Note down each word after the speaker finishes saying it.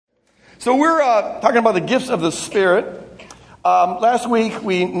So we're talking about the gifts of the Spirit. Last week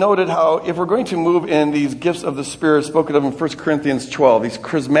we noted how if we're going to move in these gifts of the Spirit spoken of in 1 Corinthians 12, these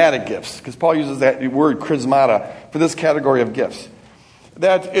charismatic gifts, because Paul uses that word charismata for this category of gifts,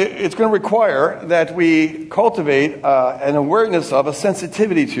 that it's going to require that we cultivate an awareness of, a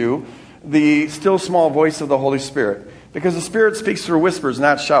sensitivity to, the still small voice of the Holy Spirit. Because the Spirit speaks through whispers,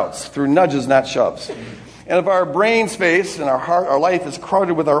 not shouts, through nudges, not shoves. And if our brain space and our heart, our life is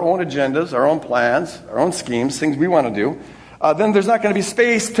crowded with our own agendas, our own plans, our own schemes, things we want to do, then there's not going to be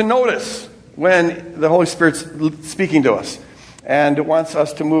space to notice when the Holy Spirit's speaking to us and wants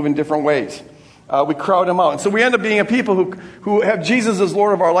us to move in different ways. We crowd him out. And so we end up being a people who have Jesus as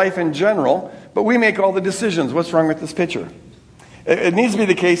Lord of our life in general, but we make all the decisions. What's wrong with this picture? It needs to be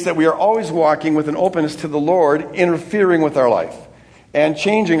the case that we are always walking with an openness to the Lord, interfering with our life and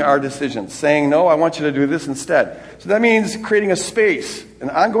changing our decisions, saying, no, I want you to do this instead. So that means creating a space, an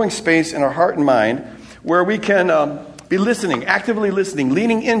ongoing space in our heart and mind where we can be listening, actively listening,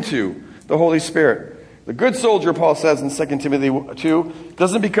 leaning into the Holy Spirit. The good soldier, Paul says in 2 Timothy 2,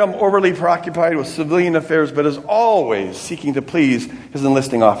 doesn't become overly preoccupied with civilian affairs, but is always seeking to please his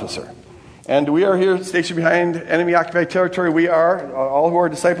enlisting officer. And we are here stationed behind enemy-occupied territory. We are, all who are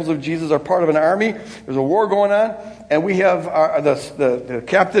disciples of Jesus, are part of an army. There's a war going on, and we have the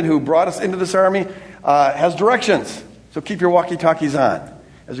captain who brought us into this army has directions. So keep your walkie-talkies on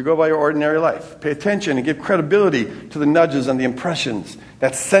as you go by your ordinary life. Pay attention and give credibility to the nudges and the impressions,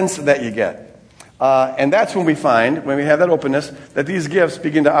 that sense that you get. And that's when we find, when we have that openness, that these gifts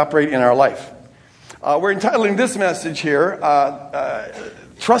begin to operate in our life. We're entitling this message here,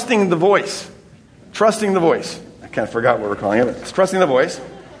 Trusting the Voice. Trusting the Voice. I kind of forgot what we're calling it. It's Trusting the Voice.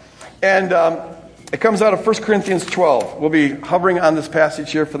 And it comes out of 1 Corinthians 12. We'll be hovering on this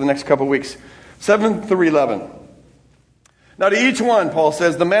passage here for the next couple of weeks. 7 through 11. Now to each one, Paul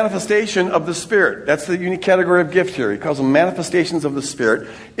says, the manifestation of the Spirit, that's the unique category of gift here. He calls them manifestations of the Spirit,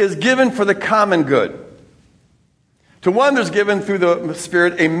 is given for the common good. To one there's given through the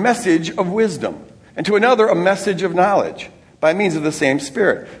Spirit a message of wisdom, and to another a message of knowledge, by means of the same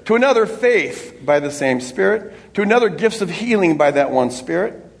Spirit. To another, faith by the same Spirit. To another, gifts of healing by that one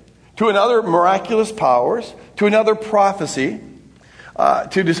Spirit. To another, miraculous powers. To another, prophecy.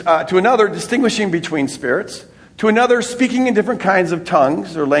 To another, distinguishing between spirits. To another, speaking in different kinds of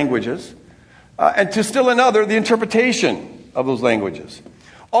tongues or languages. And to still another, the interpretation of those languages.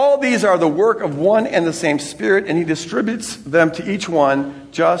 All these are the work of one and the same Spirit, and he distributes them to each one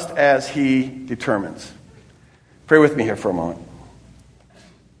just as he determines. Pray with me here for a moment.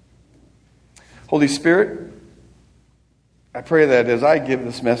 Holy Spirit, I pray that as I give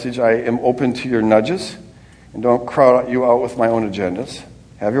this message, I am open to your nudges and don't crowd you out with my own agendas.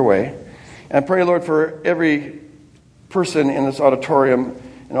 Have your way. And I pray, Lord, for every person in this auditorium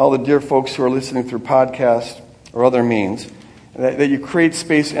and all the dear folks who are listening through podcasts or other means, that you create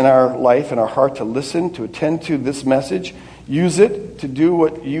space in our life and our heart to listen, to attend to this message. Use it to do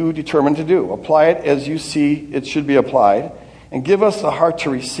what you determine to do. Apply it as you see it should be applied. And give us a heart to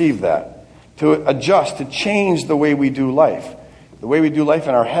receive that, to adjust, to change the way we do life. The way we do life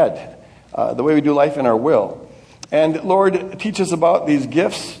in our head. The way we do life in our will. And Lord, teach us about these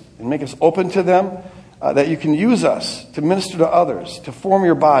gifts and make us open to them, that you can use us to minister to others, to form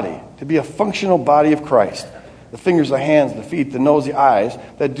your body, to be a functional body of Christ. The fingers, the hands, the feet, the nose, the eyes,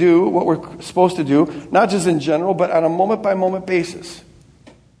 that do what we're supposed to do, not just in general, but on a moment-by-moment basis.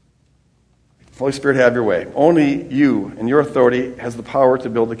 Holy Spirit, have your way. Only you and your authority has the power to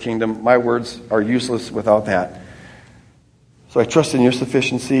build the kingdom. My words are useless without that. So I trust in your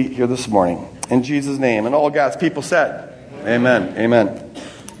sufficiency here this morning. In Jesus' name. And all God's people said, amen. Amen.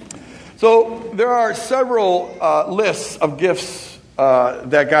 So there are several lists of gifts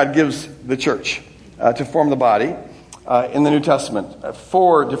that God gives the church to form the body in the New Testament.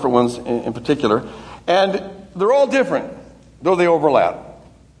 4 different ones in particular. And they're all different, though they overlap.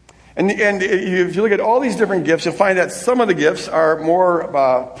 And if you look at all these different gifts, you'll find that some of the gifts are more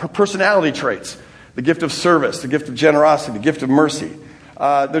personality traits. The gift of service, the gift of generosity, the gift of mercy.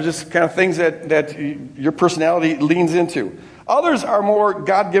 They're just kind of things that your personality leans into. Others are more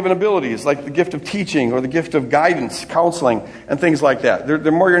God-given abilities, like the gift of teaching or the gift of guidance, counseling, and things like that.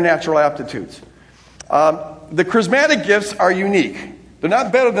 They're more your natural aptitudes. The charismatic gifts are unique. They're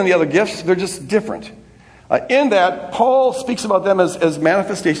not better than the other gifts. They're just different. In that, Paul speaks about them as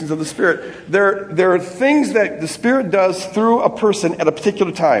manifestations of the Spirit. They're things that the Spirit does through a person at a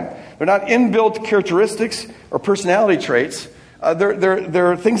particular time. They're not inbuilt characteristics or personality traits.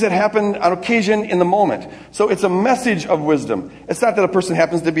 They're things that happen on occasion in the moment. So it's a message of wisdom. It's not that a person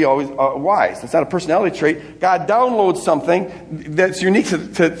happens to be always wise. It's not a personality trait. God downloads something that's unique to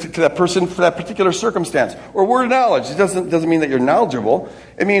that person for that particular circumstance. Or word of knowledge. It doesn't mean that you're knowledgeable.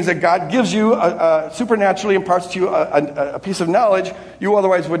 It means that God gives you, supernaturally imparts to you a piece of knowledge you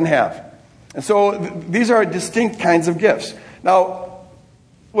otherwise wouldn't have. And so these are distinct kinds of gifts. Now,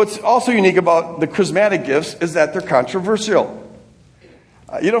 what's also unique about the charismatic gifts is that they're controversial.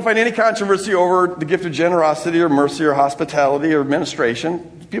 You don't find any controversy over the gift of generosity or mercy or hospitality or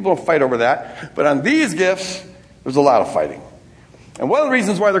administration. People don't fight over that. But on these gifts, there's a lot of fighting. And one of the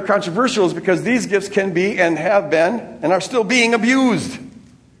reasons why they're controversial is because these gifts can be and have been and are still being abused.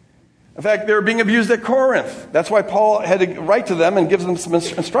 In fact, they were being abused at Corinth. That's why Paul had to write to them and give them some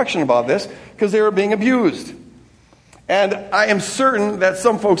instruction about this, because they were being abused. And I am certain that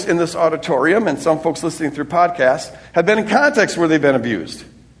some folks in this auditorium and some folks listening through podcasts have been in contexts where they've been abused.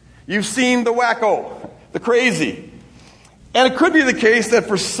 You've seen the wacko, the crazy. And it could be the case that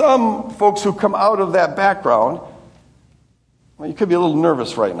for some folks who come out of that background, well, you could be a little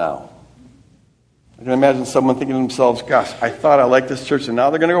nervous right now. I can imagine someone thinking to themselves, gosh, I thought I liked this church and now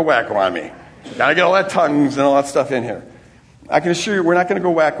they're going to go wacko on me. Gotta get all that tongues and all that stuff in here. I can assure you we're not going to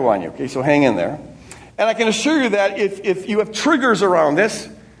go wacko on you, okay? So hang in there. And I can assure you that if you have triggers around this,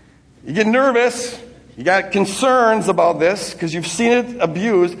 you get nervous, you got concerns about this because you've seen it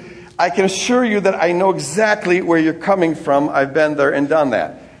abused, I can assure you that I know exactly where you're coming from. I've been there and done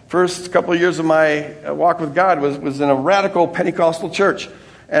that. First couple of years of my walk with God was in a radical Pentecostal church.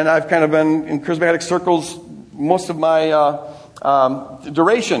 And I've kind of been in charismatic circles most of my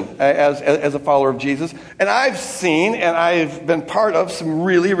duration as a follower of Jesus. And I've seen and I've been part of some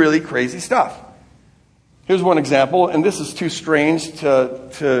really, really crazy stuff. Here's one example, and this is too strange to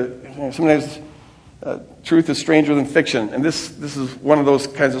sometimes truth is stranger than fiction, and this is one of those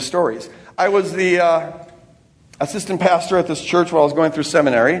kinds of stories. I was the assistant pastor at this church while I was going through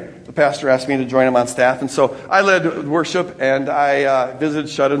seminary. The pastor asked me to join him on staff, and so I led worship, and I visited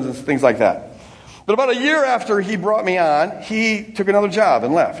shut-ins and things like that. But about a year after he brought me on, he took another job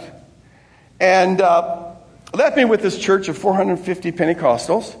and left. And left me with this church of 450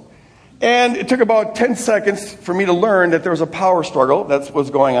 Pentecostals. And it took about 10 seconds for me to learn that there was a power struggle that was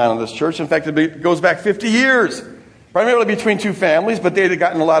going on in this church. In fact, it goes back 50 years, primarily between two families, but they had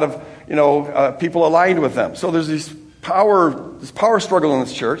gotten a lot of people aligned with them. So there's this power struggle in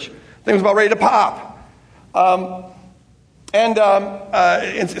this church. Thing was about ready to pop. And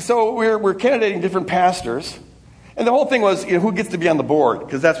so we're candidating different pastors. And the whole thing was, who gets to be on the board?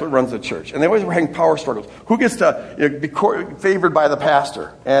 Because that's what runs the church. And they always were having power struggles. Who gets to be favored by the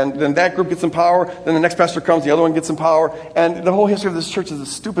pastor? And then that group gets some power. Then the next pastor comes, the other one gets some power. And the whole history of this church is a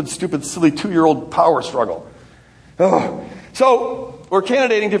stupid, silly 2-year-old power struggle. Oh. So we're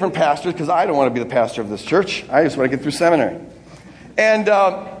candidating different pastors because I don't want to be the pastor of this church. I just want to get through seminary. And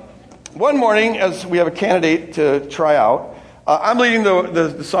one morning, as we have a candidate to try out, I'm leading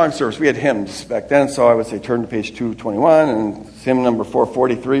the song service. We had hymns back then, so I would say turn to page 221 and hymn number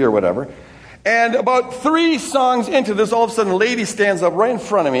 443 or whatever. And about 3 songs into this, all of a sudden a lady stands up right in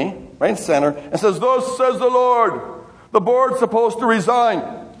front of me, right in center, and says, "Thus says the Lord, the board's supposed to resign."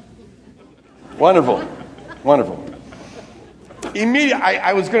 Wonderful. Wonderful. Immediately,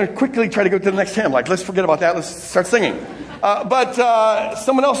 I was going to quickly try to go to the next hymn. Like, let's forget about that. Let's start singing. But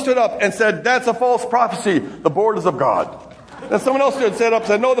someone else stood up and said, "That's a false prophecy. The board is of God." Then someone else stood up and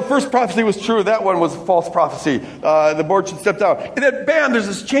said, "No, the first prophecy was true. That one was a false prophecy. The board should step down." And then, bam, there's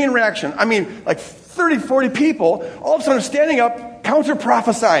this chain reaction. I mean, like 30, 40 people all of a sudden standing up,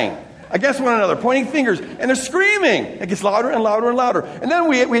 counter-prophesying against one another, pointing fingers, and they're screaming. It gets louder and louder and louder. And then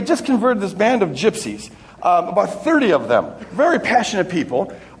we had just converted this band of gypsies, about 30 of them, very passionate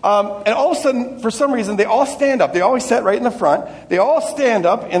people. And all of a sudden, for some reason, they all stand up. They always sat right in the front. They all stand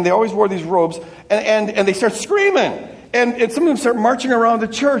up, and they always wore these robes, and they start screaming. And some of them start marching around the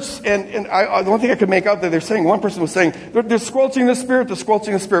church. And the one thing I could make out that they're saying, one person was saying, they're squelching the spirit,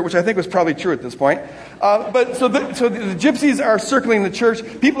 which I think was probably true at this point. But so the gypsies are circling the church.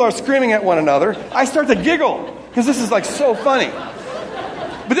 People are screaming at one another. I start to giggle because this is like so funny.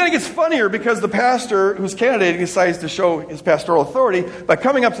 But then it gets funnier because the pastor who's candidating decides to show his pastoral authority by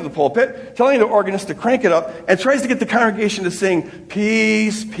coming up to the pulpit, telling the organist to crank it up, and tries to get the congregation to sing,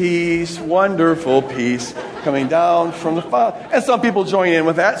 "Peace, peace, wonderful peace, coming down from the Father." And some people join in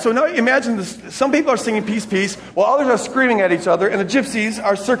with that. So now imagine this. Some people are singing "Peace, peace," while others are screaming at each other, and the gypsies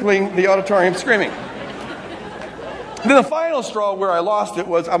are circling the auditorium screaming. Then the final straw where I lost it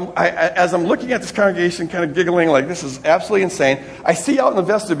was, as I'm looking at this congregation kind of giggling like this is absolutely insane, I see out in the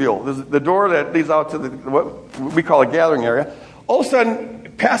vestibule, the door that leads out to what we call a gathering area, All of a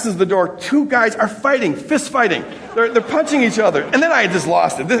sudden, passes the door, two guys are fighting, fist fighting. They're punching each other. And then I just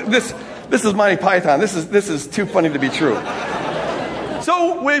lost it. This is Monty Python. This is too funny to be true.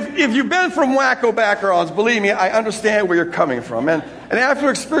 So if you've been from wacko backgrounds, believe me, I understand where you're coming from. And after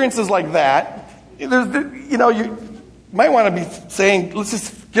experiences like that, you might want to be saying, let's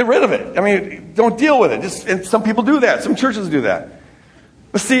just get rid of it. I mean, don't deal with it. And some people do that. Some churches do that.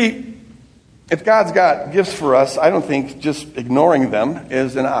 But see, if God's got gifts for us, I don't think just ignoring them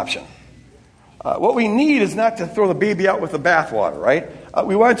is an option. What we need is not to throw the baby out with the bathwater, right?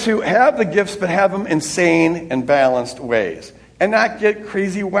 We want to have the gifts, but have them in sane and balanced ways, and not get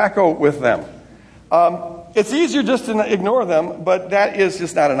crazy wacko with them. It's easier just to ignore them, but that is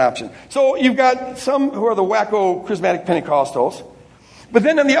just not an option. So you've got some who are the wacko charismatic Pentecostals, but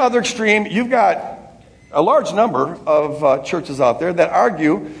then on the other extreme, you've got a large number of churches out there that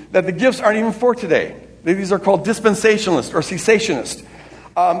argue that the gifts aren't even for today. These are called dispensationalists or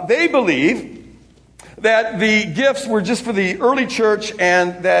cessationists. They believe that the gifts were just for the early church,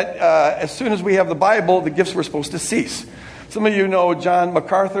 and that as soon as we have the Bible, the gifts were supposed to cease. Some of you know John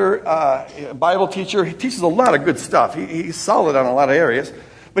MacArthur, a Bible teacher. He teaches a lot of good stuff. He's solid on a lot of areas.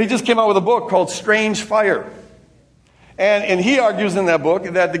 But he just came out with a book called Strange Fire. And he argues in that book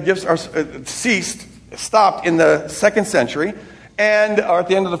that the gifts are stopped in the 2nd century, or at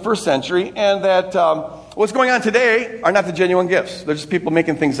the end of the 1st century, and that what's going on today are not the genuine gifts. They're just people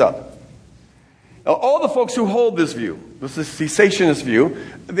making things up. Now, all the folks who hold this view, this is cessationist view,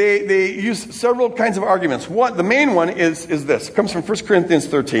 they use several kinds of arguments. The main one is this. It comes from 1 Corinthians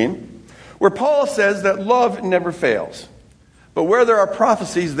 13, where Paul says that love never fails. But where there are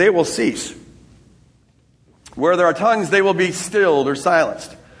prophecies, they will cease. Where there are tongues, they will be stilled or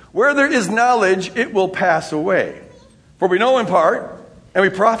silenced. Where there is knowledge, it will pass away. For we know in part, and we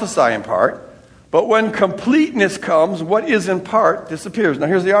prophesy in part, but when completeness comes, what is in part disappears. Now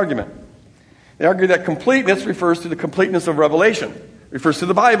here's the argument. They argue that completeness refers to the completeness of Revelation, refers to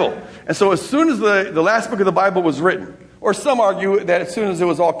the Bible. And so as soon as the last book of the Bible was written, or some argue that as soon as it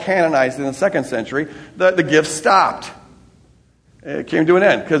was all canonized in the 2nd century, the gifts stopped. It came to an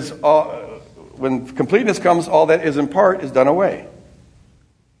end, because when completeness comes, all that is in part is done away.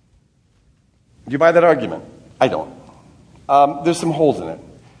 Do you buy that argument? I don't. There's some holes in it.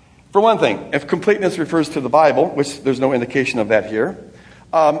 For one thing, if completeness refers to the Bible, which there's no indication of that here,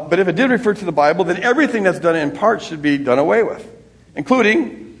 but if it did refer to the Bible, then everything that's done in part should be done away with,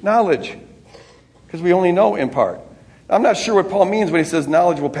 including knowledge, because we only know in part. I'm not sure what Paul means when he says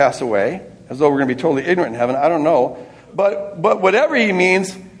knowledge will pass away, as though we're going to be totally ignorant in heaven. I don't know. But whatever he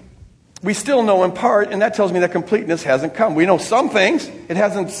means, we still know in part, and that tells me that completeness hasn't come. We know some things. It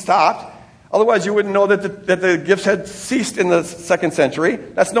hasn't stopped. Otherwise, you wouldn't know that the gifts had ceased in the 2nd century.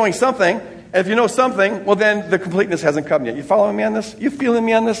 That's knowing something. And if you know something, well, then the completeness hasn't come yet. You following me on this? You feeling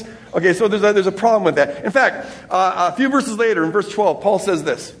me on this? Okay, so there's a problem with that. In fact, a few verses later, in verse 12, Paul says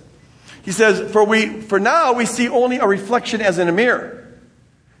this. He says, For now we see only a reflection as in a mirror.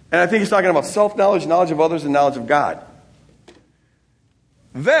 And I think he's talking about self-knowledge, knowledge of others, and knowledge of God.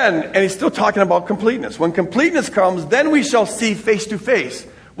 Then, and he's still talking about completeness. When completeness comes, then we shall see face to face.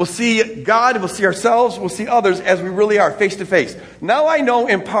 We'll see God, we'll see ourselves, we'll see others as we really are, face to face. Now I know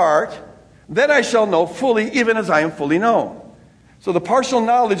in part, then I shall know fully, even as I am fully known. So the partial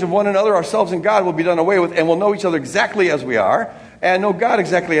knowledge of one another, ourselves, and God will be done away with, and we'll know each other exactly as we are, and know God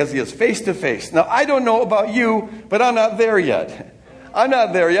exactly as He is, face to face. Now I don't know about you, but I'm not there yet. I'm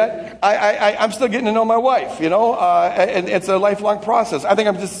not there yet. I'm still getting to know my wife, and it's a lifelong process. I think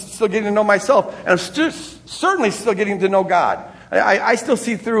I'm just still getting to know myself, and I'm certainly still getting to know God. I still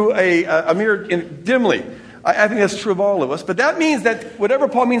see through a mirror dimly. I think that's true of all of us. But that means that whatever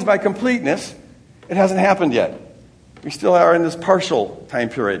Paul means by completeness, it hasn't happened yet. We still are in this partial time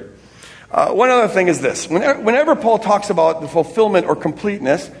period. One other thing is this. Whenever Paul talks about the fulfillment or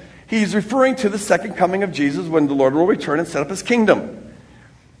completeness, he's referring to the second coming of Jesus when the Lord will return and set up His kingdom.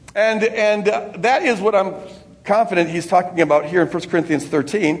 And that is what I'm confident he's talking about here in 1 Corinthians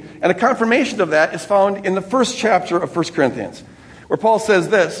 13. And a confirmation of that is found in the 1st chapter of 1 Corinthians, where Paul says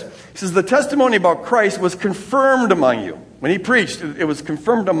this. He says, the testimony about Christ was confirmed among you. When he preached, it was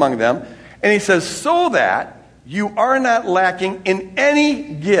confirmed among them. And he says, so that you are not lacking in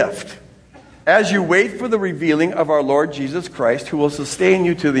any gift as you wait for the revealing of our Lord Jesus Christ, who will sustain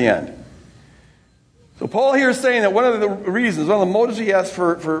you to the end. So Paul here is saying that one of the reasons, one of the motives he has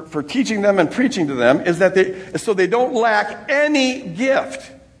for teaching them and preaching to them is that so they don't lack any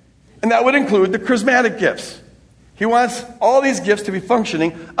gift. And that would include the charismatic gifts. He wants all these gifts to be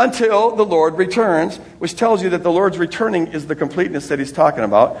functioning until the Lord returns, which tells you that the Lord's returning is the completeness that he's talking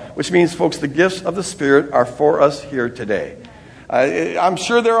about, which means, folks, the gifts of the Spirit are for us here today. I'm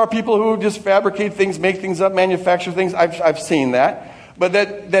sure there are people who just fabricate things, make things up, manufacture things. I've seen that. But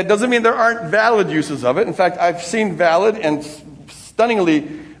that doesn't mean there aren't valid uses of it. In fact, I've seen valid and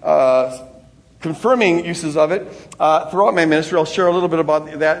stunningly confirming uses of it throughout my ministry. I'll share a little bit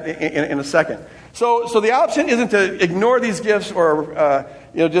about that in a second. So the option isn't to ignore these gifts or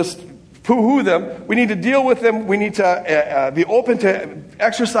just poo-hoo them. We need to deal with them. We need to be open to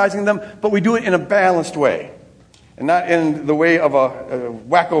exercising them, but we do it in a balanced way, and not in the way of a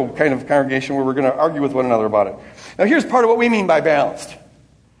wacko kind of congregation where we're going to argue with one another about it. Now, here's part of what we mean by balanced.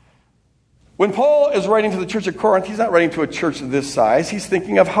 When Paul is writing to the church at Corinth, he's not writing to a church this size. He's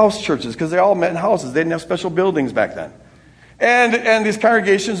thinking of house churches because they all met in houses. They didn't have special buildings back then. And these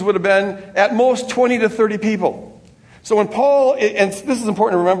congregations would have been at most 20 to 30 people. So when Paul, and this is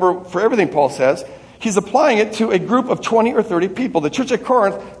important to remember for everything Paul says, he's applying it to a group of 20 or 30 people. The church at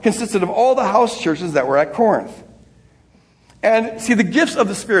Corinth consisted of all the house churches that were at Corinth. And see, the gifts of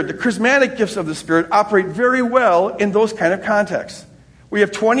the Spirit, the charismatic gifts of the Spirit, operate very well in those kind of contexts. We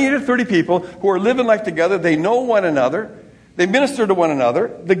have 20 to 30 people who are living life together. They know one another. They minister to one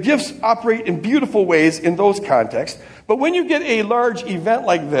another. The gifts operate in beautiful ways in those contexts. But when you get a large event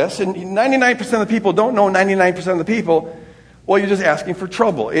like this, and 99% of the people don't know 99% of the people, well, you're just asking for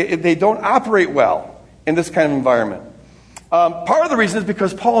trouble. They don't operate well in this kind of environment. Part of the reason is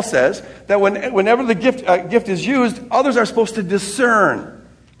because Paul says that whenever the gift is used, others are supposed to discern.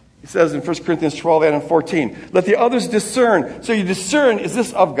 He says in 1 Corinthians 12 and 14, let the others discern. So you discern, is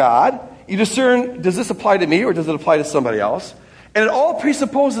this of God? You discern, does this apply to me or does it apply to somebody else? And it all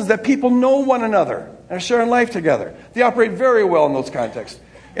presupposes that people know one another and are sharing life together. They operate very well in those contexts.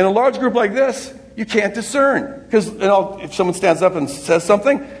 In a large group like this, you can't discern. Because if someone stands up and says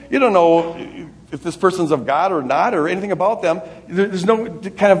something, you don't know if this person's of God or not or anything about them. There's no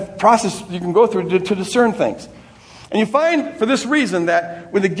kind of process you can go through to discern things. And you find, for this reason,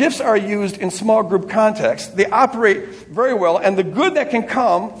 that when the gifts are used in small group contexts, they operate very well, and the good that can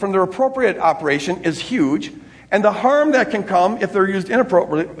come from their appropriate operation is huge, and the harm that can come if they're used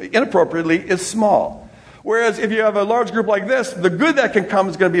inappropriately is small. Whereas if you have a large group like this, the good that can come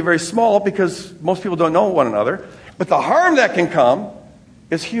is going to be very small because most people don't know one another, but the harm that can come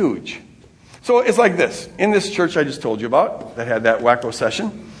is huge. So it's like this. In this church I just told you about that had that wacko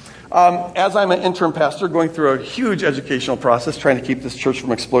session, as I'm an interim pastor going through a huge educational process trying to keep this church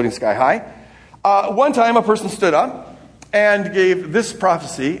from exploding sky high, one time a person stood up and gave this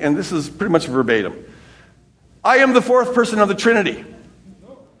prophecy, and this is pretty much verbatim. I am the fourth person of the Trinity,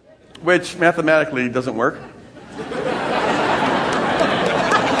 which mathematically doesn't work. But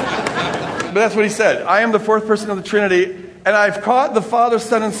that's what he said. I am the fourth person of the Trinity, and I've caught the Father,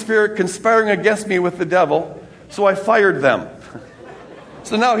 Son, and Spirit conspiring against me with the devil, so I fired them.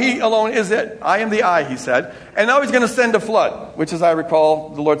 So now he alone is it. I am the I, he said. And now he's going to send a flood, which, as I recall,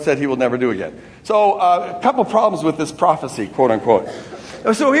 the Lord said he will never do again. So a couple problems with this prophecy, quote unquote.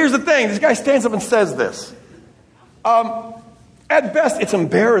 So here's the thing. This guy stands up and says this. At best, it's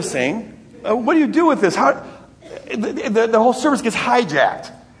embarrassing. What do you do with this? The whole service gets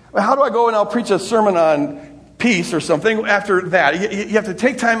hijacked. How do I go and I'll preach a sermon on peace or something after that? You have to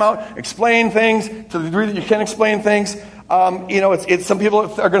take time out, explain things to the degree that you can explain things. It's some people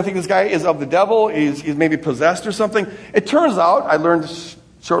are going to think this guy is of the devil. He's maybe possessed or something. It turns out, I learned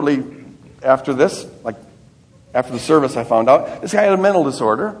shortly after this, like after the service I found out, this guy had a mental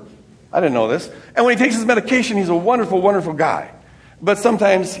disorder. I didn't know this. And when he takes his medication, he's a wonderful, wonderful guy. But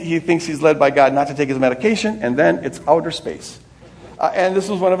sometimes he thinks he's led by God not to take his medication, and then it's outer space. And this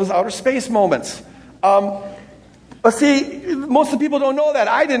was one of his outer space moments. But see, most of the people don't know that.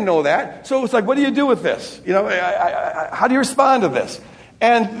 I didn't know that. So it's like, what do you do with this? How do you respond to this?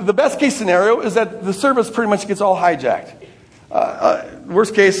 And the best case scenario is that the service pretty much gets all hijacked.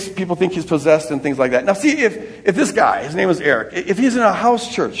 Worst case, people think he's possessed and things like that. Now see, if this guy, his name is Eric, if he's in a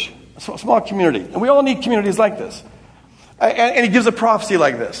house church, a small community, and we all need communities like this, and he gives a prophecy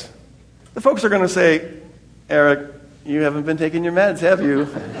like this, the folks are going to say, Eric, you haven't been taking your meds, have you?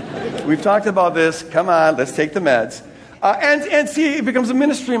 We've talked about this. Come on, let's take the meds. And see, it becomes a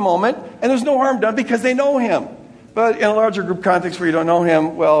ministry moment, and there's no harm done because they know him. But in a larger group context where you don't know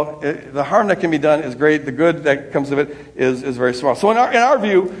him, well, the harm that can be done is great. The good that comes of it is very small. So in our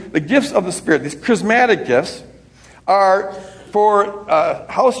view, the gifts of the Spirit, these charismatic gifts, are for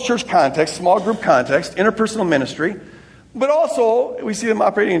house church context, small group context, interpersonal ministry, but also we see them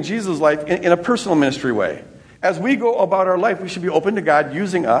operating in Jesus' life in a personal ministry way. As we go about our life, we should be open to God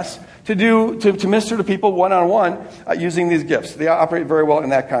using us to minister to people one-on-one using these gifts. They operate very well in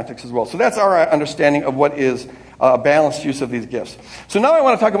that context as well. So that's our understanding of what is a balanced use of these gifts. So now I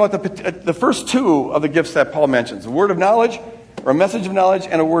want to talk about the first two of the gifts that Paul mentions, the word of knowledge or a message of knowledge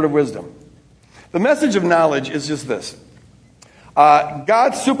and a word of wisdom. The message of knowledge is just this.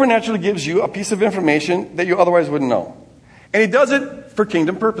 God supernaturally gives you a piece of information that you otherwise wouldn't know. And he does it for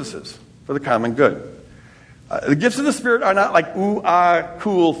kingdom purposes, for the common good. The gifts of the Spirit are not like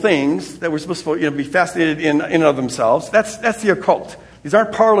cool things that we're supposed to be fascinated in and of themselves. That's the occult. These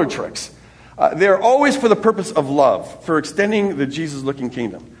aren't parlor tricks. They're always for the purpose of love, for extending the Jesus-looking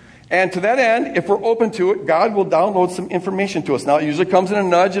kingdom. And to that end, if we're open to it, God will download some information to us. Now, it usually comes in a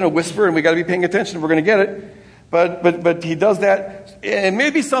nudge and a whisper, and we got to be paying attention if we're going to get it. But he does that. It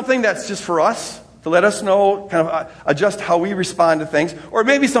may be something that's just for us, to let us know, kind of adjust how we respond to things. Or it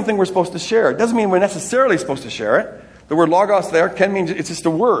may be something we're supposed to share. It doesn't mean we're necessarily supposed to share it. The word logos there can mean it's just a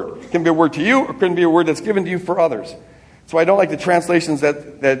word. It can be a word to you, or it can be a word that's given to you for others. So I don't like the translations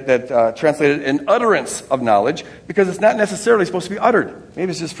that translated an utterance of knowledge, because it's not necessarily supposed to be uttered.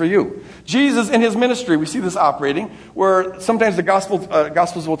 Maybe it's just for you. Jesus, in his ministry, we see this operating, where sometimes the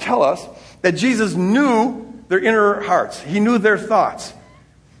Gospels will tell us that Jesus knew their inner hearts. He knew their thoughts.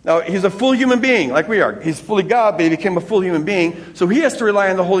 Now, he's a full human being, like we are. He's fully God, but he became a full human being. So he has to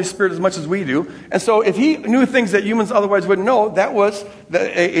rely on the Holy Spirit as much as we do. And so if he knew things that humans otherwise wouldn't know, that was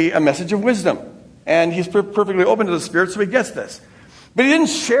a message of wisdom. And he's perfectly open to the Spirit, so he gets this. But he didn't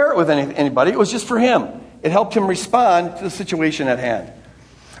share it with anybody. It was just for him. It helped him respond to the situation at hand.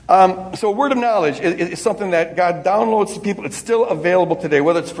 So a word of knowledge is something that God downloads to people. It's still available today,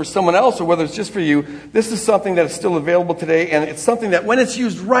 whether it's for someone else or whether it's just for you. This is something that is still available today, and it's something that, when it's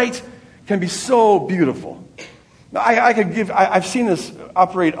used right, can be so beautiful. Now, I've seen this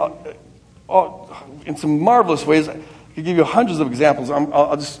operate in some marvelous ways. I could give you hundreds of examples.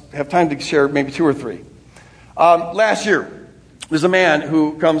 I'll just have time to share maybe two or three. Last year, there's a man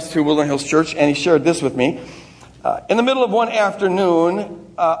who comes to Woodland Hills Church, and he shared this with me. In the middle of one afternoon,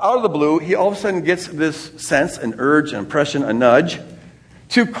 out of the blue, he all of a sudden gets this sense, an urge, an impression, a nudge,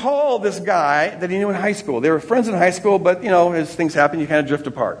 to call this guy that he knew in high school. They were friends in high school, but, as things happen, you kind of drift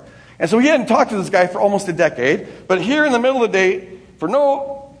apart. And so he hadn't talked to this guy for almost a decade, but here in the middle of the day, for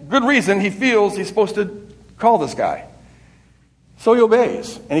no good reason, he feels he's supposed to call this guy. So he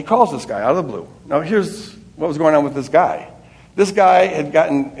obeys, and he calls this guy out of the blue. Now, here's what was going on with this guy. This guy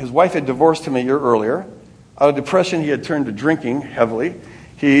his wife had divorced him a year earlier. Out of depression, he had turned to drinking heavily.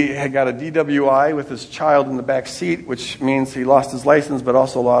 He had got a DWI with his child in the back seat, which means he lost his license but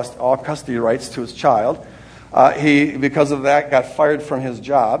also lost all custody rights to his child. He, because of that, got fired from his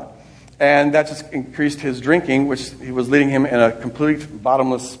job. And that just increased his drinking, which was leading him in a complete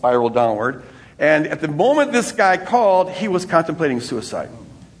bottomless spiral downward. And at the moment this guy called, he was contemplating suicide.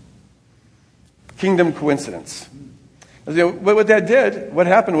 Kingdom coincidence. What that did, what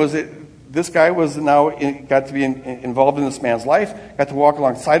happened was this guy was now got to be involved in this man's life, got to walk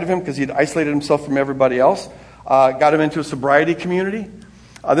alongside of him because he'd isolated himself from everybody else, got him into a sobriety community.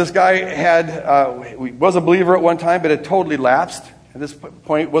 This guy was a believer at one time, but had totally lapsed. At this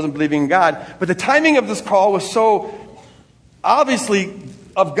point, wasn't believing in God. But the timing of this call was so obviously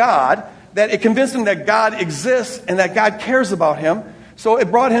of God that it convinced him that God exists and that God cares about him. So it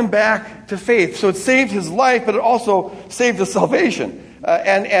brought him back to faith. So it saved his life, but it also saved his salvation.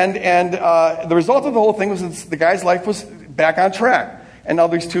 And the result of the whole thing was that the guy's life was back on track. And now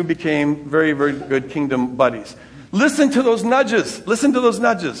these two became very, very good kingdom buddies. Listen to those nudges. Listen to those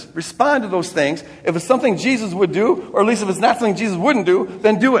nudges. Respond to those things. If it's something Jesus would do, or at least if it's not something Jesus wouldn't do,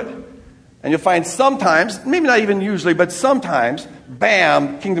 then do it. And you'll find sometimes, maybe not even usually, but sometimes,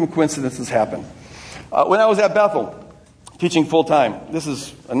 bam, kingdom coincidences happen. When I was at Bethel, teaching full-time, this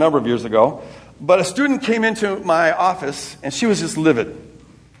is a number of years ago, but a student came into my office, and she was just livid,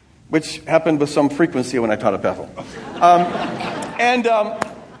 which happened with some frequency when I taught at Bethel.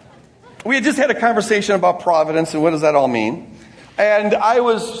 We had just had a conversation about providence and what does that all mean. And I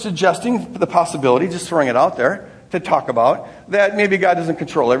was suggesting the possibility, just throwing it out there, to talk about that maybe God doesn't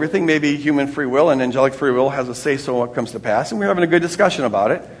control everything. Maybe human free will and angelic free will has a say-so what comes to pass. And we were having a good discussion about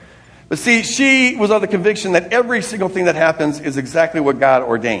it. But see, she was of the conviction that every single thing that happens is exactly what God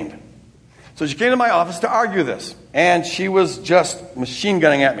ordained. So she came to my office to argue this. And she was just machine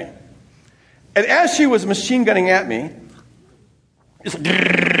gunning at me. And as she was machine gunning at me, just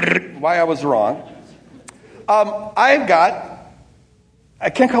why I was wrong, I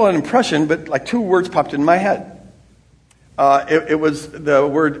can't call it an impression, but like two words popped in my head. It was the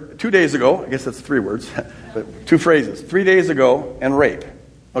word 2 days ago. I guess that's 3 words, but 2 phrases. 3 days ago and rape.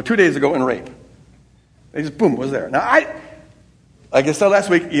 Oh, 2 days ago and rape. They just, boom, was there. Now, like I said last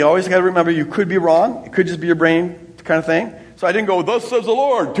week, you always got to remember you could be wrong. It could just be your brain kind of thing. So I didn't go, thus says the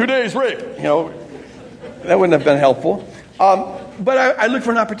Lord, 2 days rape. That wouldn't have been helpful. But I looked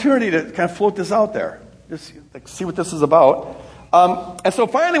for an opportunity to kind of float this out there. Just like, see what this is about. And so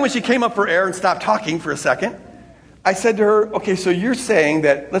finally, when she came up for air and stopped talking for a second, I said to her, okay, so you're saying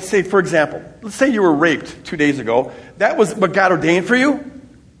that, let's say, for example, let's say you were raped 2 days ago. That was what God ordained for you?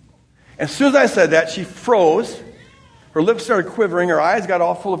 And as soon as I said that, she froze. Her lips started quivering. Her eyes got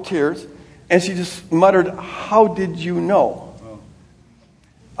all full of tears. And she just muttered, how did you know?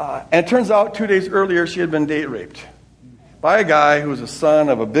 And it turns out 2 days earlier, she had been date raped by a guy who was a son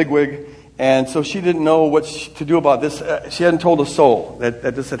of a bigwig. And so she didn't know what to do about this. She hadn't told a soul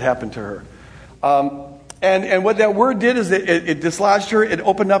that this had happened to her. And what that word did is it dislodged her. It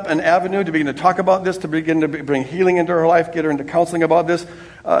opened up an avenue to begin to talk about this, to begin to bring healing into her life, get her into counseling about this,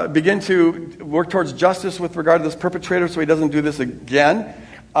 begin to work towards justice with regard to this perpetrator so he doesn't do this again.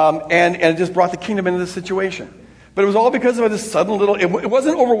 And it just brought the kingdom into this situation. But it was all because of this sudden little, it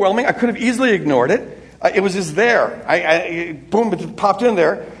wasn't overwhelming. I could have easily ignored it. It was just there. Boom, it popped in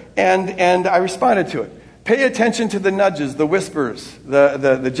there, and I responded to it. Pay attention to the nudges, the whispers,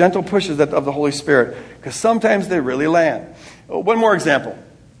 the gentle pushes of the Holy Spirit, because sometimes they really land. One more example.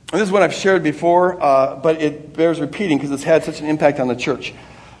 And this is one I've shared before, but it bears repeating because it's had such an impact on the church.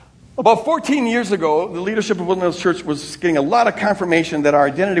 About 14 years ago, the leadership of Woodland Hills Church was getting a lot of confirmation that our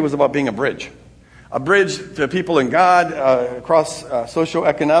identity was about being a bridge. A bridge to people in God, across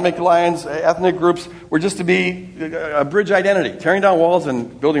socioeconomic lines, ethnic groups. We're just to be a bridge identity, tearing down walls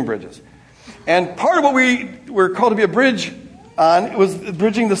and building bridges. And part of what we were called to be a bridge on was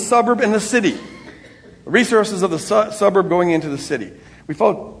bridging the suburb and the city. The resources of the suburb going into the city. We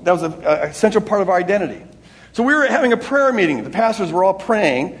felt that was a central part of our identity. So we were having a prayer meeting. The pastors were all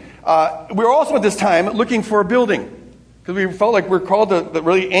praying. We were also at this time looking for a building, because we felt like we were called to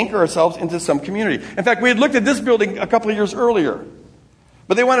really anchor ourselves into some community. In fact, we had looked at this building a couple of years earlier.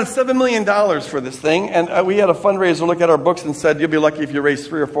 But they wanted $7 million for this thing, and we had a fundraiser look at our books and said, you'll be lucky if you raise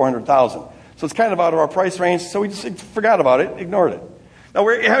 $300,000 or $400,000. So it's kind of out of our price range, so we just forgot about it, ignored it. Now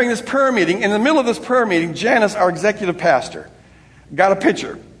we're having this prayer meeting. In the middle of this prayer meeting, Janice, our executive pastor, got a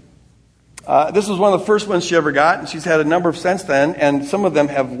picture. This was one of the first ones she ever got, and she's had a number since then, and some of them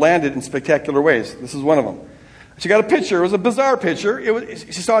have landed in spectacular ways. This is one of them. She got a picture. It was a bizarre picture.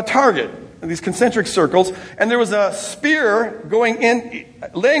 She saw a target, these concentric circles, and there was a spear going in,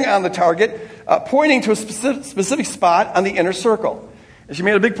 laying on the target, pointing to a specific spot on the inner circle. And she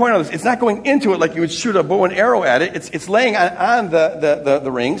made a big point on this. It's not going into it like you would shoot a bow and arrow at it. It's laying on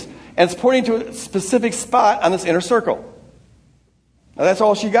the rings, and it's pointing to a specific spot on this inner circle. Now that's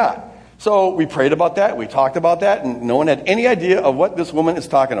all she got. So we prayed about that. We talked about that, and no one had any idea of what this woman is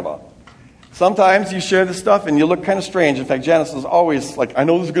talking about. Sometimes you share this stuff and you look kind of strange. In fact, Janice is always like, I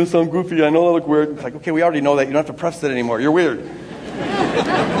know this is going to sound goofy. I know I look weird. It's like, okay, we already know that. You don't have to preface it anymore. You're weird.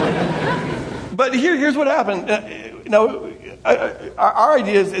 But here's what happened. Our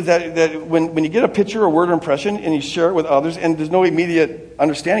idea is that when you get a picture or word or impression and you share it with others and there's no immediate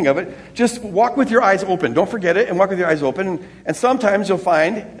understanding of it, just walk with your eyes open. Don't forget it and walk with your eyes open. And sometimes you'll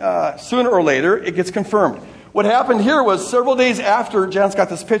find sooner or later it gets confirmed. What happened here was several days after Janice got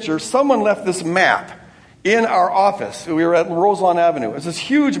this picture, someone left this map in our office. We were at Roselawn Avenue. It was this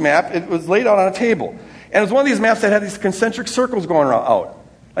huge map. It was laid out on a table. And it was one of these maps that had these concentric circles going out,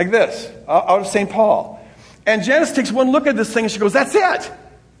 like this, out of St. Paul. And Janice takes one look at this thing and she goes, that's it.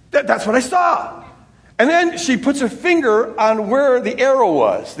 That's what I saw. And then she puts her finger on where the arrow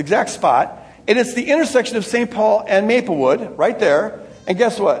was, the exact spot. And it's the intersection of St. Paul and Maplewood, right there. And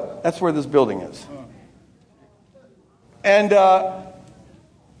guess what? That's where this building is. And it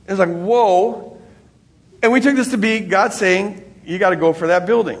was like, whoa. And we took this to be God saying, you got to go for that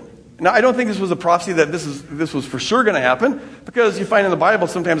building. Now, I don't think this was a prophecy that this was for sure going to happen, because you find in the Bible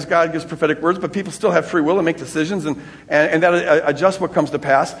sometimes God gives prophetic words, but people still have free will and make decisions, and that adjusts what comes to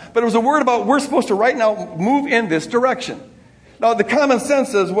pass. But it was a word about we're supposed to right now move in this direction. Now, the common sense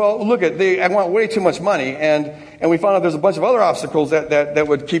says, well, look, I want way too much money, and we found out there's a bunch of other obstacles that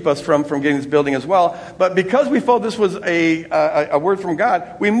would keep us from getting this building as well. But because we felt this was a word from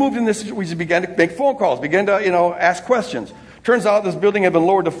God, we moved in this. We began to make phone calls, began to ask questions. Turns out this building had been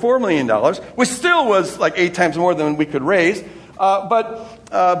lowered to $4 million, which still was like 8 times more than we could raise. But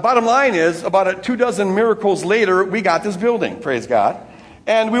bottom line is, about 24 miracles later, we got this building. Praise God.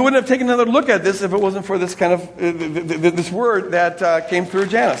 And we wouldn't have taken another look at this if it wasn't for this kind of this word that came through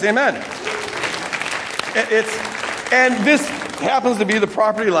Janice. Amen. And this happens to be the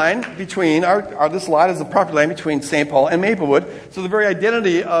property line between this lot is the property line between St. Paul and Maplewood. So the very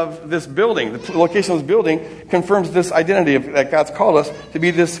identity of this building, the location of this building, confirms this identity that God's called us to be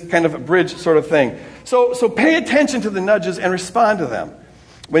this kind of bridge sort of thing. So pay attention to the nudges and respond to them.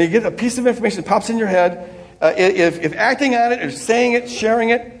 When you get a piece of information that pops in your head, if acting on it or saying it, sharing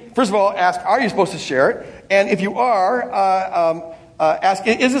it, first of all, ask, are you supposed to share it? And if you are, ask,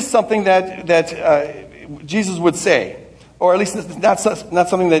 is this something that Jesus would say? Or at least it's not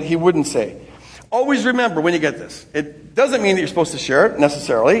something that he wouldn't say. Always remember when you get this, it doesn't mean that you're supposed to share it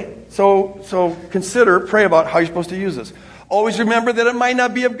necessarily. So consider, pray about how you're supposed to use this. Always remember that it might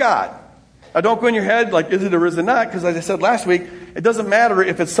not be of God. Now don't go in your head like, is it or is it not? Because as I said last week, it doesn't matter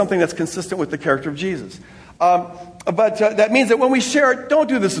if it's something that's consistent with the character of Jesus. But that means that when we share it, don't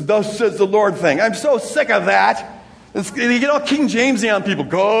do this "thus says the Lord" thing. I'm so sick of that. You get all King Jamesy on people.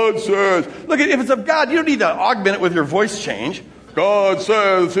 God says. Look, if it's of God, you don't need to augment it with your voice change. God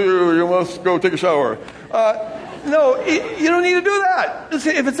says here, you must go take a shower. No, you don't need to do that.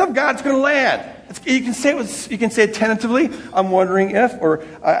 If it's of God, it's going to land. You can say it tentatively. I'm wondering if, or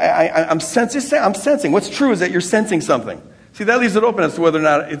I'm sensing. What's true is that you're sensing something. See, that leaves it open as to whether or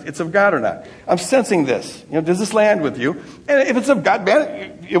not it's of God or not. I'm sensing this. Does this land with you? And if it's of God,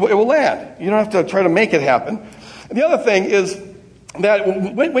 man, it will land. You don't have to try to make it happen. And the other thing is that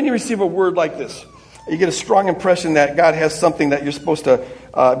when you receive a word like this, you get a strong impression that God has something that you're supposed to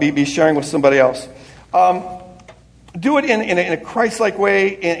be sharing with somebody else. Do it in a Christ-like way,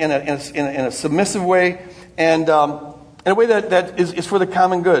 in a submissive way, and in a way that is for the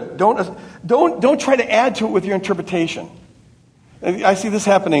common good. Don't try to add to it with your interpretation. I see this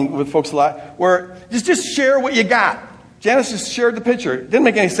happening with folks a lot, where just share what you got. Janice just shared the picture. It didn't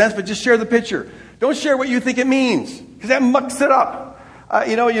make any sense, but just share the picture. Don't share what you think it means, because that mucks it up.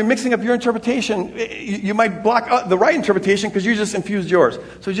 You're mixing up your interpretation. You might block the right interpretation because you just infused yours.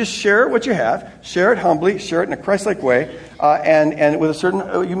 So just share what you have. Share it humbly. Share it in a Christ-like way, and with a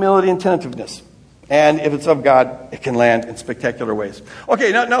certain humility and tentativeness. And if it's of God, it can land in spectacular ways.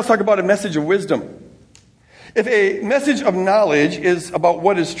 Okay, now let's talk about a message of wisdom. If a message of knowledge is about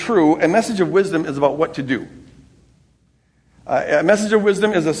what is true, a message of wisdom is about what to do. A message of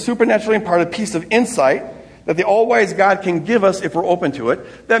wisdom is a supernaturally imparted piece of insight that the all-wise God can give us if we're open to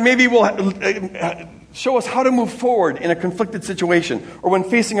it, that maybe will show us how to move forward in a conflicted situation, or when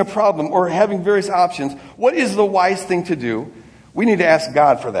facing a problem, or having various options. What is the wise thing to do? We need to ask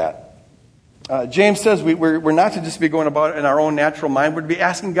God for that. James says we're not to just be going about it in our own natural mind. We're to be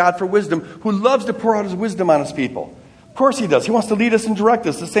asking God for wisdom, who loves to pour out his wisdom on his people. Of course he does. He wants to lead us and direct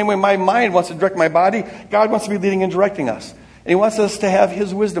us. The same way my mind wants to direct my body, God wants to be leading and directing us. And he wants us to have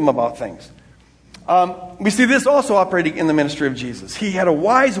his wisdom about things. We see this also operating in the ministry of Jesus. He had a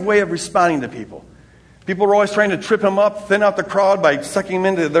wise way of responding to people. People were always trying to trip him up, thin out the crowd by sucking him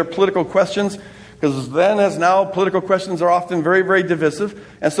into their political questions, because then as now, political questions are often very, very divisive.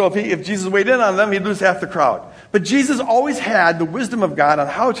 And so if Jesus weighed in on them, he'd lose half the crowd. But Jesus always had the wisdom of God on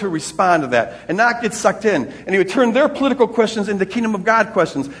how to respond to that and not get sucked in. And he would turn their political questions into kingdom of God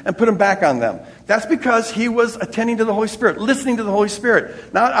questions and put them back on them. That's because he was attending to the Holy Spirit, listening to the Holy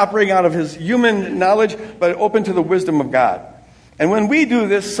Spirit, not operating out of his human knowledge, but open to the wisdom of God. And when we do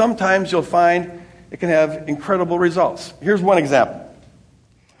this, sometimes you'll find it can have incredible results. Here's one example.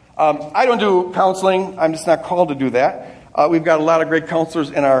 I don't do counseling. I'm just not called to do that. We've got a lot of great counselors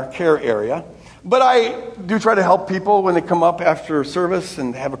in our care area. But I do try to help people when they come up after service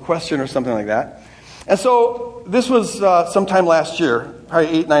and have a question or something like that. And so this was sometime last year,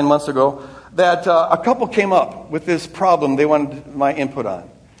 probably 8-9 months ago, that a couple came up with this problem they wanted my input on.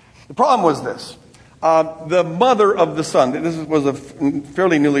 The problem was this. The mother of the son, this was a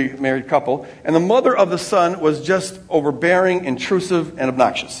fairly newly married couple, and the mother of the son was just overbearing, intrusive, and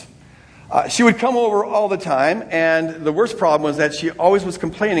obnoxious. She would come over all the time, and the worst problem was that she always was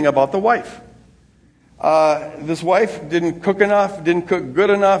complaining about the wife. This wife didn't cook enough, didn't cook good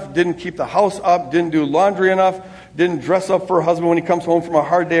enough, didn't keep the house up, didn't do laundry enough, didn't dress up for her husband when he comes home from a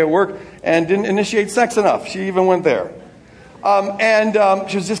hard day at work, and didn't initiate sex enough. She even went there.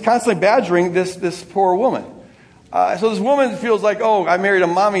 She was just constantly badgering this poor woman. So this woman feels like, oh, I married a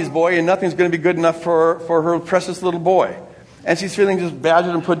mommy's boy and nothing's going to be good enough for her precious little boy. And she's feeling just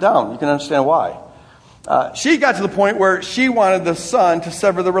badgered and put down. You can understand why. She got to the point where she wanted the son to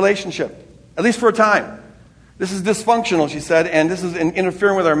sever the relationship, at least for a time. This is dysfunctional, she said, and this is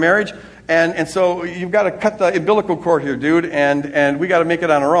interfering with our marriage. And so you've got to cut the umbilical cord here, dude, and we got to make it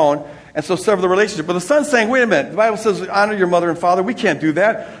on our own. And so sever the relationship. But the son's saying, wait a minute, the Bible says honor your mother and father. We can't do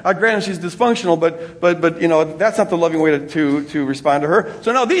that. Granted, she's dysfunctional, but that's not the loving way to respond to her.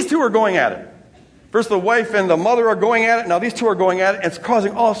 So now these two are going at it. First the wife and the mother are going at it. Now these two are going at it, and it's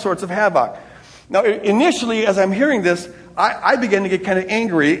causing all sorts of havoc. Now initially, as I'm hearing this, I began to get kind of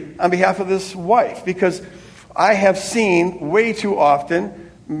angry on behalf of this wife, because I have seen way too often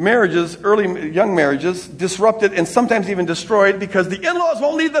marriages, young marriages, disrupted and sometimes even destroyed because the in-laws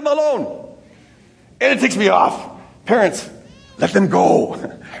won't leave them alone. And it ticks me off. Parents, Let them go.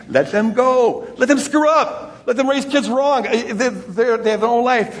 Let them go. Let them screw up. Let them raise kids wrong. They have their own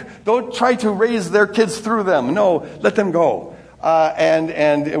life. Don't try to raise their kids through them. No, let them go.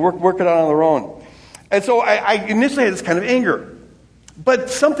 And work it out on their own. And so I initially had this kind of anger. But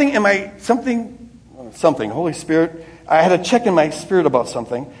something, Holy Spirit, I had a check in my spirit about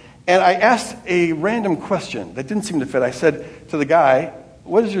something. And I asked a random question that didn't seem to fit. I said to the guy,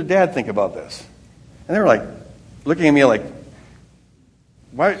 what does your dad think about this? And they were like, looking at me like,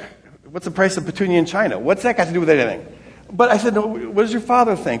 why? What's the price of petunia in China? What's that got to do with anything? But I said, no, what does your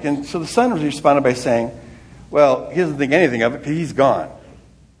father think? And so the son responded by saying, well, he doesn't think anything of it because he's gone.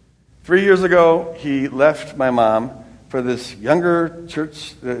 3 years ago, he left my mom for this younger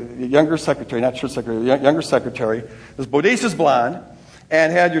secretary, this bodacious blonde,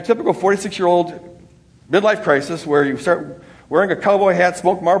 and had your typical 46-year-old midlife crisis where you start wearing a cowboy hat,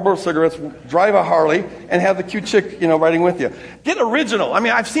 smoke Marlboro cigarettes, drive a Harley, and have the cute chick, riding with you. Get original. I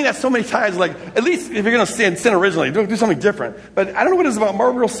mean, I've seen that so many times. Like, at least if you're going to sin originally, do something different. But I don't know what it is about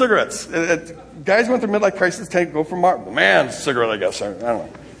Marlboro cigarettes. Guys going through midlife crisis tend to go for man's cigarette, I guess. I don't know.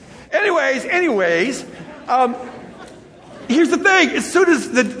 Anyways, here's the thing. As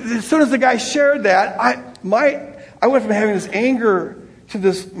soon as the guy shared that, I went from having this anger to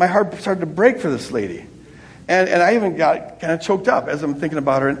this. My heart started to break for this lady. And I even got kind of choked up as I'm thinking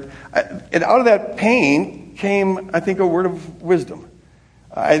about her. And out of that pain came, I think, a word of wisdom.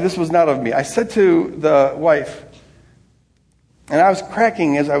 This was not of me. I said to the wife, and I was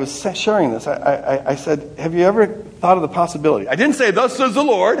cracking as I was sharing this, I said, have you ever thought of the possibility? I didn't say, thus says the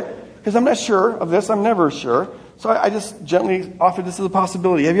Lord, because I'm not sure of this. I'm never sure. So I just gently offered this as a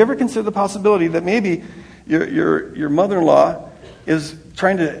possibility. Have you ever considered the possibility that maybe your mother-in-law is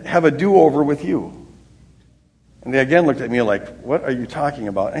trying to have a do-over with you? And they again looked at me like, what are you talking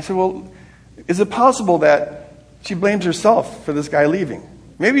about? And I said, well, is it possible that she blames herself for this guy leaving?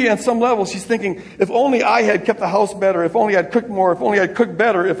 Maybe on some level she's thinking, if only I had kept the house better, if only I'd cooked more, if only I'd cooked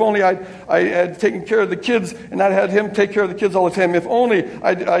better, if only I had taken care of the kids and not had him take care of the kids all the time, if only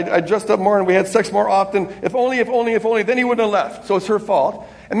I dressed up more and we had sex more often, if only, then he wouldn't have left. So it's her fault.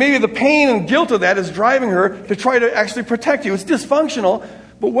 And maybe the pain and guilt of that is driving her to try to actually protect you. It's dysfunctional.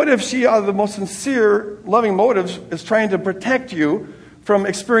 But what if she, out of the most sincere, loving motives, is trying to protect you from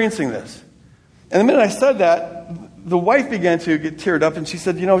experiencing this? And the minute I said that, the wife began to get teared up, and she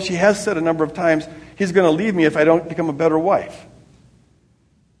said, she has said a number of times, he's going to leave me if I don't become a better wife.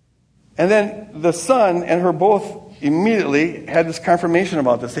 And then the son and her both immediately had this confirmation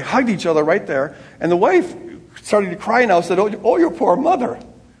about this. They hugged each other right there, and the wife started to cry now, said, oh, your poor mother.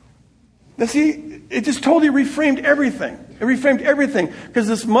 Now see, it just totally reframed everything. It reframed everything because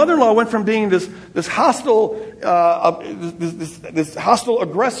this mother-in-law went from being this hostile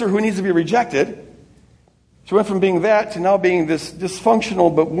aggressor who needs to be rejected. She went from being that to now being this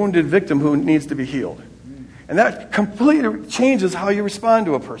dysfunctional but wounded victim who needs to be healed. And that completely changes how you respond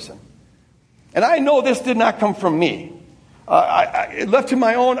to a person. And I know this did not come from me. Left to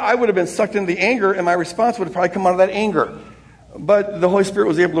my own, I would have been sucked into the anger, and my response would have probably come out of that anger. But the Holy Spirit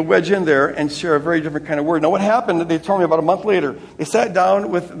was able to wedge in there and share a very different kind of word. Now what happened, they told me about a month later, they sat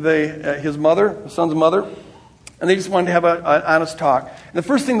down with his mother, the son's mother, and they just wanted to have an honest talk. And the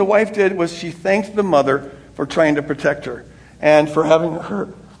first thing the wife did was she thanked the mother for trying to protect her and for having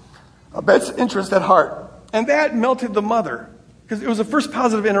her best interest at heart. And that melted the mother because it was the first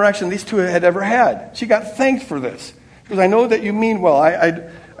positive interaction these two had ever had. She got thanked for this because I know that you mean well.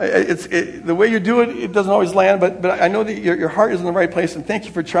 The way you do it, it doesn't always land, but I know that your heart is in the right place, and thank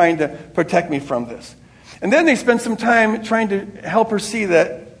you for trying to protect me from this. And then they spent some time trying to help her see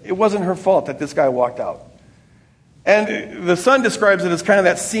that it wasn't her fault that this guy walked out. And the son describes it as kind of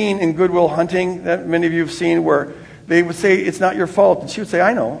that scene in Good Will Hunting that many of you have seen where they would say, it's not your fault. And she would say,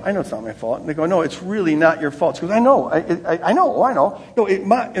 I know it's not my fault. And they go, no, it's really not your fault. She goes, I know. No,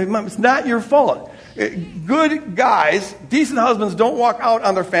 it's not your fault. Good guys, decent husbands don't walk out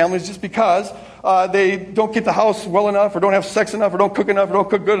on their families just because they don't get the house well enough or don't have sex enough or don't cook enough or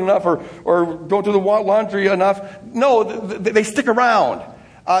don't cook good enough or don't do the laundry enough. No, they stick around.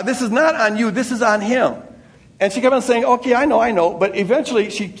 This is not on you. This is on him. And she kept on saying, okay, I know. But eventually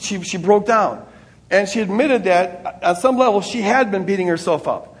she broke down. And she admitted that on some level she had been beating herself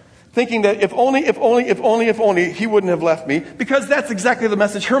up. Thinking that if only he wouldn't have left me. Because that's exactly the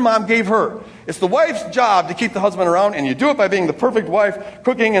message her mom gave her. It's the wife's job to keep the husband around, and you do it by being the perfect wife,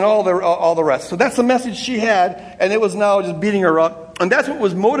 cooking and all the rest. So that's the message she had, and it was now just beating her up. And that's what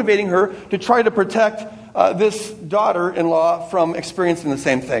was motivating her to try to protect this daughter-in-law from experiencing the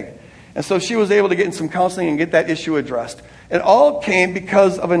same thing. And so she was able to get in some counseling and get that issue addressed. It all came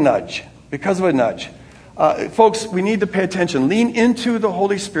because of a nudge. Folks, we need to pay attention. Lean into the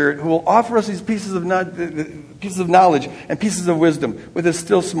Holy Spirit who will offer us these pieces of knowledge and pieces of wisdom with his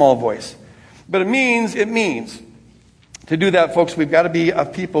still small voice. But it means, to do that, folks, we've got to be a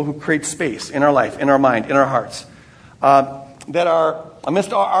people who create space in our life, in our mind, in our hearts. That are,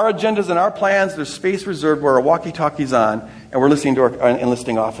 amidst our agendas and our plans, there's space reserved where our walkie-talkie's on and we're listening to our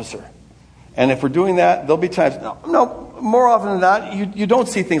enlisting officer. And if we're doing that, there'll be times, more often than not, you don't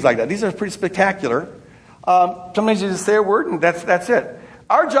see things like that. These are pretty spectacular. Sometimes you just say a word and that's it.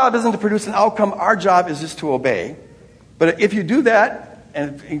 Our job isn't to produce an outcome. Our job is just to obey. But if you do that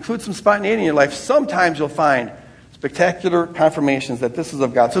and include some spontaneity in your life, sometimes you'll find spectacular confirmations that this is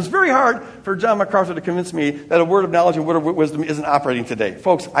of God. So it's very hard for John MacArthur to convince me that a word of knowledge and word of wisdom isn't operating today.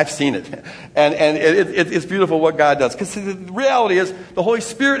 Folks, I've seen it. And it's beautiful what God does. Because the reality is the Holy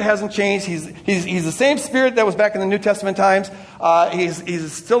Spirit hasn't changed. He's the same Spirit that was back in the New Testament times.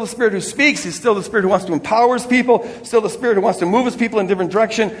 He's still the Spirit who speaks. He's still the Spirit who wants to empower his people. Still the Spirit who wants to move his people in a different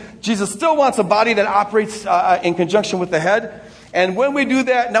direction. Jesus still wants a body that operates in conjunction with the head. And when we do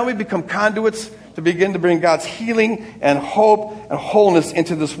that, now we become conduits to begin to bring God's healing and hope and wholeness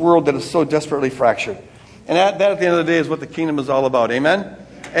into this world that is so desperately fractured. And that at the end of the day is what the kingdom is all about. Amen?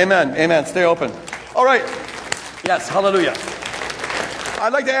 Amen. Amen. Stay open. All right. Yes. Hallelujah.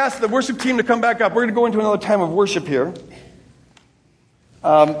 I'd like to ask the worship team to come back up. We're going to go into another time of worship here.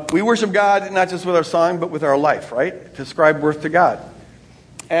 We worship God not just with our song, but with our life, right? To ascribe worth to God.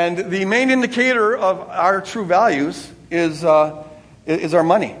 And the main indicator of our true values is our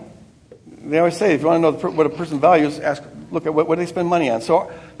money. They always say, if you want to know what a person values, look at what they spend money on.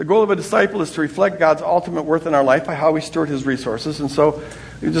 So the goal of a disciple is to reflect God's ultimate worth in our life by how we steward his resources. And so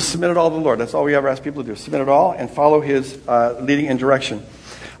you just submit it all to the Lord. That's all we ever ask people to do. Submit it all and follow his leading and direction.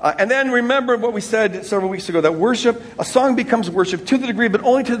 And then remember what we said several weeks ago, that a song becomes worship to the degree, but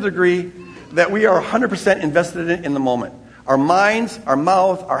only to the degree that we are 100% invested in the moment. Our minds, our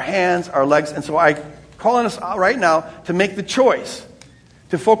mouth, our hands, our legs. And so I call on us right now to make the choice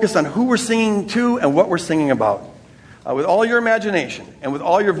to focus on who we're singing to and what we're singing about. With all your imagination and with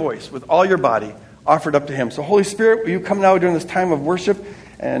all your voice, with all your body, offered up to him. So Holy Spirit, will you come now during this time of worship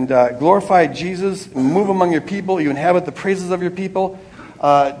and glorify Jesus, move among your people, you inhabit the praises of your people.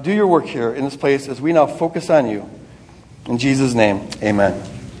 Do your work here in this place as we now focus on you. In Jesus' name,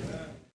 amen.